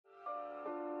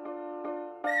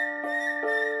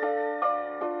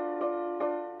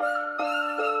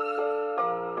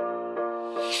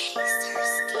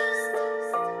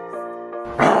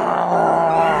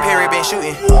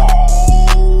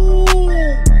again.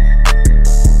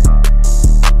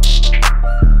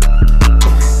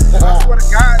 I swear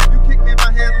to God, if you kick me in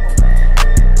my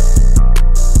head,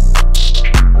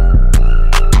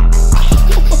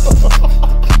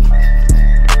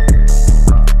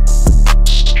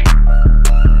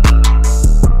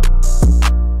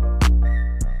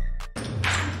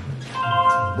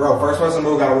 Bro, first person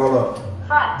move gotta roll up.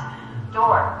 Front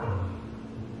door.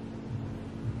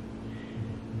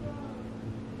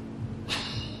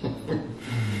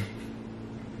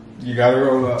 You gotta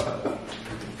roll up.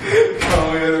 Go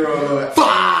ahead and roll up.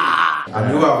 I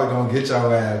knew I was gonna get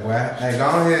your ass, boy. Hey, go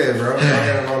ahead, bro. Go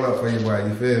ahead and roll up for you, boy.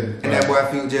 You feel me? And that boy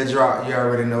Few just dropped. You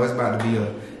already know it's about to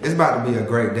be a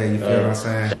great day. You feel what I'm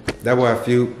saying? That boy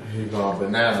Few. He going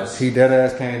bananas. He dead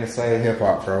ass came to save hip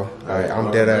hop, bro. Like,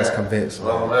 I'm dead ass convinced,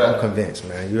 man. I'm convinced,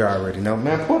 man. You already know,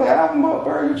 man. Pull the album up,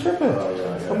 bro. You tripping?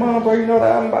 Come on, bro. You know the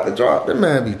album about to drop. That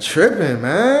man be tripping,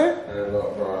 man. Hey,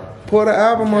 look, bro. Pull the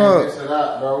album We up. can't miss it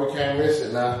out, bro. We can't miss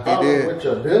it now. He did. With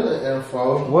your billing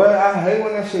info. What? I hate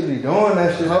when that shit be doing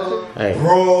that shit. Hey.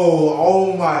 Bro,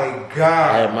 oh my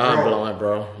God. Hey, mind blowing,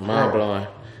 bro. Mind blowing.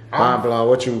 Mind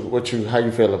blowing. How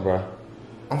you feeling, bro?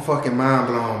 I'm fucking mind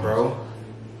blown, bro.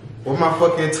 Where my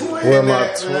fucking twin Where my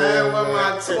at, twin man? Where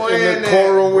at? my twin In the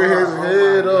courtroom with his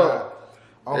head God. up.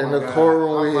 Oh In my the God. courtroom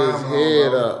with I'm his mind blown,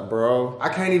 head bro. up, bro. I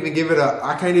can't even give it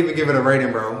a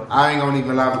rating, bro. I ain't gonna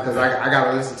even lie because I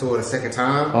gotta listen to it a second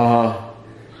time.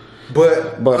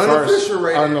 But unofficial first,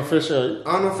 rating.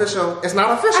 Unofficial. It's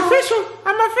not official. Official.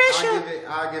 I'm official.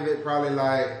 I give it probably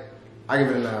like, I give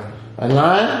it a 9. A 9?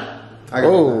 I give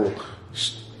it a 9.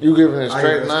 You giving it I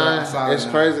straight give it a 9? solid It's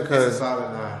 9. crazy It's a because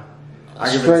solid 9.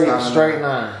 I give it a solid straight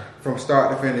 9. From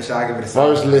start to finish, I give it a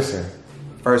solid First 9. listen.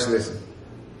 First listen.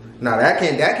 Now that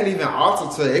can even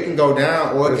alter to it can go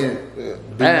down or it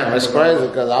can. Damn, it's crazy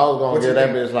because I was gonna give that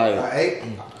bitch like 8.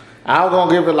 I was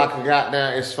gonna give it like a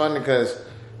goddamn. It's funny because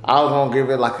I was gonna give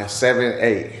it like a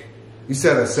 7.8. You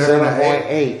said a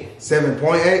 7.8.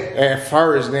 7.8. At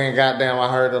first, then goddamn, I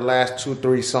heard the last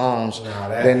 2-3 songs.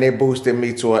 Then they boosted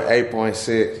me to an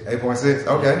 8.6. 8.6.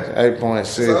 Okay. 8.6.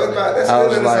 So it's about, that's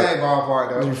still in the same ballpark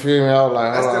though. You feel me? I was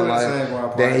like, That's hold still on, in the like. same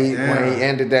ballpark. Then when he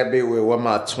ended that bit with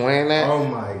my twin at. Oh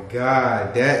my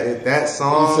God, that He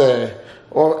song. said,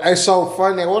 well, it's so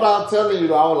funny. What I'm telling you,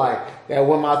 though, I was like, that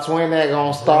when my twin that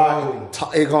gonna start,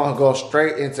 it gonna go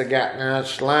straight into goddamn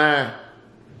slime.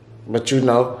 But you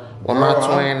know, when my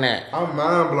twin that, I'm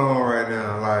mind blown right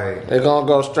now. Like they gonna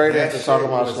go straight that into talking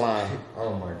shit about was- slime.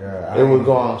 Oh my God. It was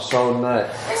going so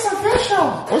nuts. It's official.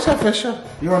 What's official?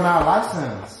 You are not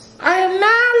licensed. I am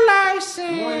not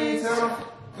licensed. You ain't even tell them.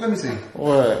 Let me see.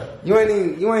 What? You ain't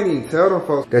even tell them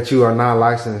folks that you are not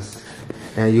licensed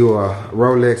and you are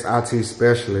Rolex IT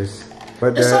specialist.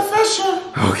 But It's that,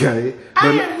 official. okay. I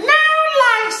But am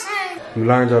now licensed. you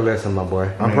learned your lesson, my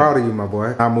boy. I'm proud of you, my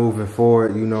boy. I'm moving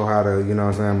forward. You know how to, you know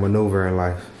what I'm saying, maneuver in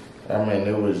life. I mean,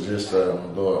 it was just a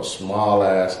little small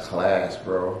ass class,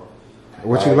 bro.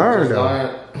 What you learned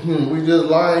though? We just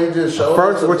learned. He just showed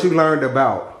First, us what you learned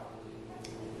about.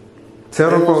 Tell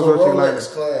It them was folks a what you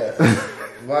Rolex learned. class.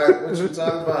 Like, what you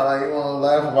talking about? Like, you want to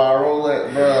laugh about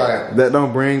Rolex, bro? Like, That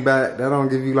don't bring back. That don't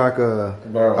give you like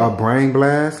a brain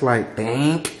blast. Like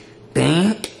think.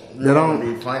 That don't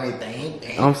be funny thing.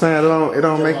 I'm saying it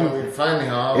don't make you. Be funny,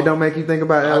 huh? It don't make you think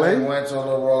about I LA. just went to a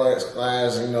little Rolex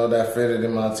class, you know, that fitted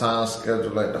in my time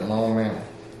schedule at the moment.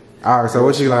 All right, so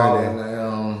what you learned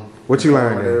then? What you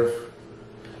learned then?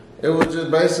 It was just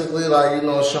basically like, you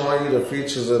know, showing you the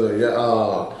features of the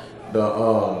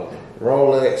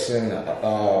Rolex and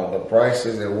the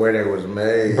prices and where they was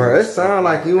made. Bro, it sound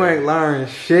like you ain't learned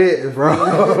shit, bro.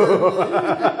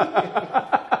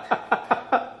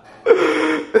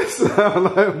 It sound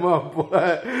like my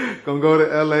boy gonna go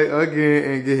to LA again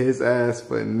and get his ass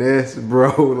finessed,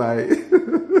 bro. Like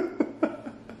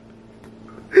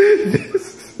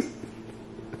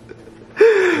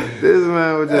this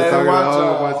man was just talking a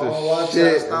whole bunch of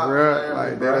shit, bro.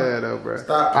 Like that though, bro.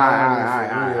 Stop.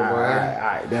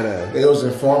 Alright, that It was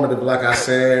informative, like I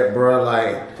said, bro.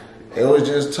 Like, it was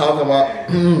just talking about,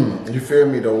 you feel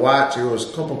me, the watch. It was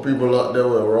a couple people up there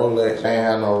with Rolex. They ain't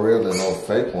had no real and no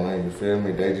fake one, you feel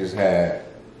me? They just had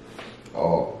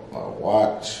a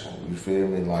watch, you feel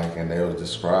me? Like, and they was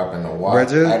describing the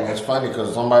watch. And it's funny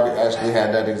because somebody actually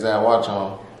had that exact watch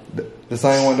on. The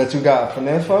same one that you got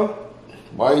finesse for?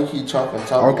 Why you keep talking?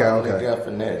 Okay. Got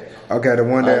finesse. Okay, the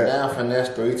one that I down finesse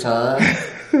 3 times.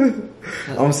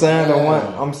 I'm saying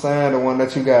the one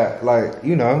that you got, like,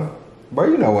 you know, Bro,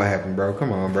 you know what happened, bro.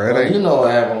 Come on, bro. Well, you know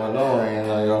what happened with no rings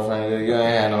on your finger. You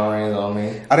ain't had no rings on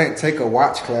me. I didn't take a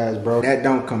watch class, bro. That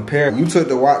don't compare. You took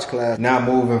the watch class. Now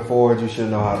moving forward, you should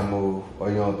know how to move. Or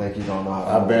you don't think you don't know how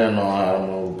to move? I better know how to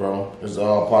move, bro. It's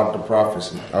all part of the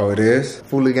prophecy. Oh, it is?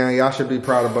 Fully gang, y'all should be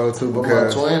proud of Bo too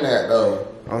because... Where my twin at, though?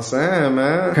 I'm saying,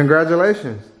 man.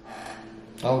 Congratulations.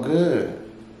 I'm good.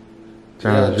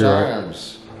 James,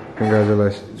 James. Right.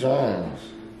 Congratulations. James.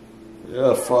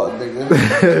 Yeah, fuck, nigga.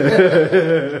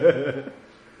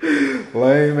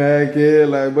 Lame ass kid,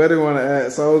 like, buddy wanna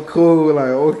act so cool, like,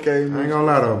 okay, man. I ain't gonna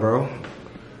lie though, bro.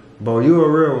 Bro, you a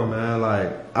real one, man.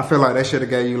 Like, I feel like they should have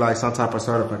gave you like some type of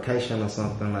certification or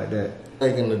something like that.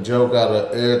 Making the joke out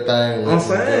of everything. I'm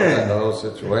saying. The whole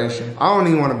situation. I don't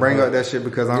even want to bring up that shit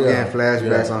because I'm getting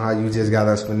flashbacks on how you just got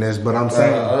us finessed. But I'm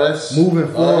saying, moving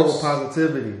forward with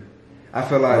positivity. I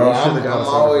feel like you should have got I'm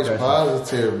always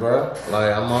positive, bro.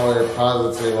 Like, I'm always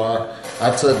positive.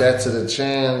 I took that to the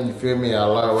chin, you feel me? I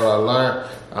learned what I learned.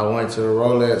 I went to the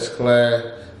Rolex class,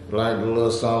 learned a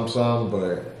little something,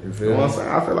 but you feel me?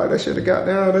 I feel like they should have got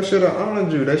down. They should have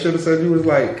honored you. They should have said you was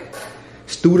like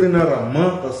student of the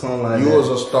month or something like that. You was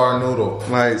a star noodle.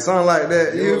 Like, something like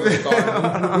that. You was a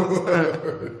star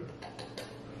noodle.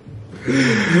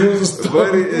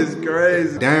 But it is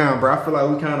crazy. Damn, bro, I feel like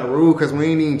we kind of rude because we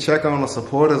ain't even check on the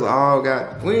supporters. We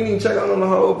ain't even check on them the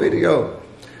whole video.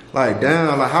 Like,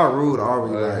 damn, like how rude are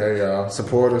we? Like, hey, y'all.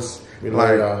 Supporters. We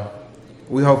like, y'all.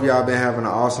 We hope y'all been having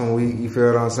an awesome week. You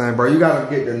feel what I'm saying, bro? You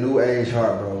gotta get the new age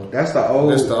heart, bro. That's the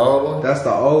old. That's the old one. That's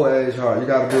the old age heart. You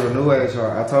gotta do the new age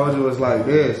heart. I told you it's like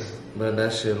this. But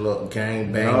that shit look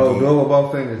gang bang. No, do it with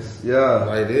both fingers. Yeah.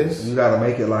 Like this. You gotta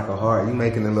make it like a heart. You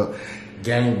making it look.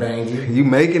 Gang bangy. You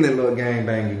making it look gang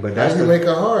bangy, but that's you make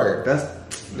a heart.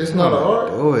 It's not a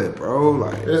heart. Do it, bro.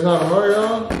 Like it's not a heart,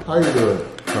 y'all. How you do it?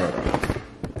 Hold on.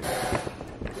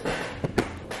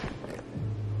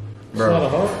 It's not a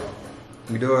heart.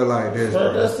 You do it like this,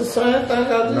 bro. Bro. That's the same thing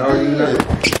I do. No, you not.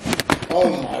 Oh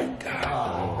my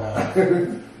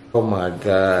god. Oh my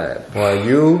god. Boy,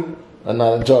 you are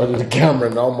not in charge of the camera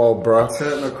no more, bro.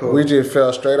 Technical. We just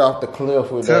fell straight off the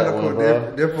cliff with that one,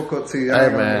 bro. Difficulty. Hey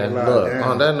man, look,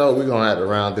 on that note, we're gonna have to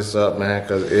round this up, man,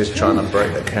 because it's trying to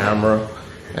break the camera.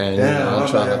 And you know, I'm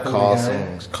trying to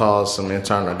cause some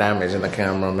internal damage in the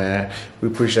camera, man. We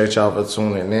appreciate y'all for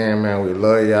tuning in, man. We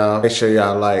love y'all. Make sure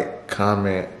y'all like,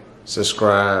 comment,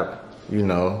 subscribe, you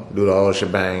know, do the whole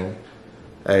shebang.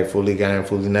 Hey, Fully Gang,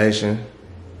 Fully Nation.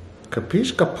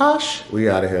 Capiche, caposh? We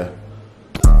out of here.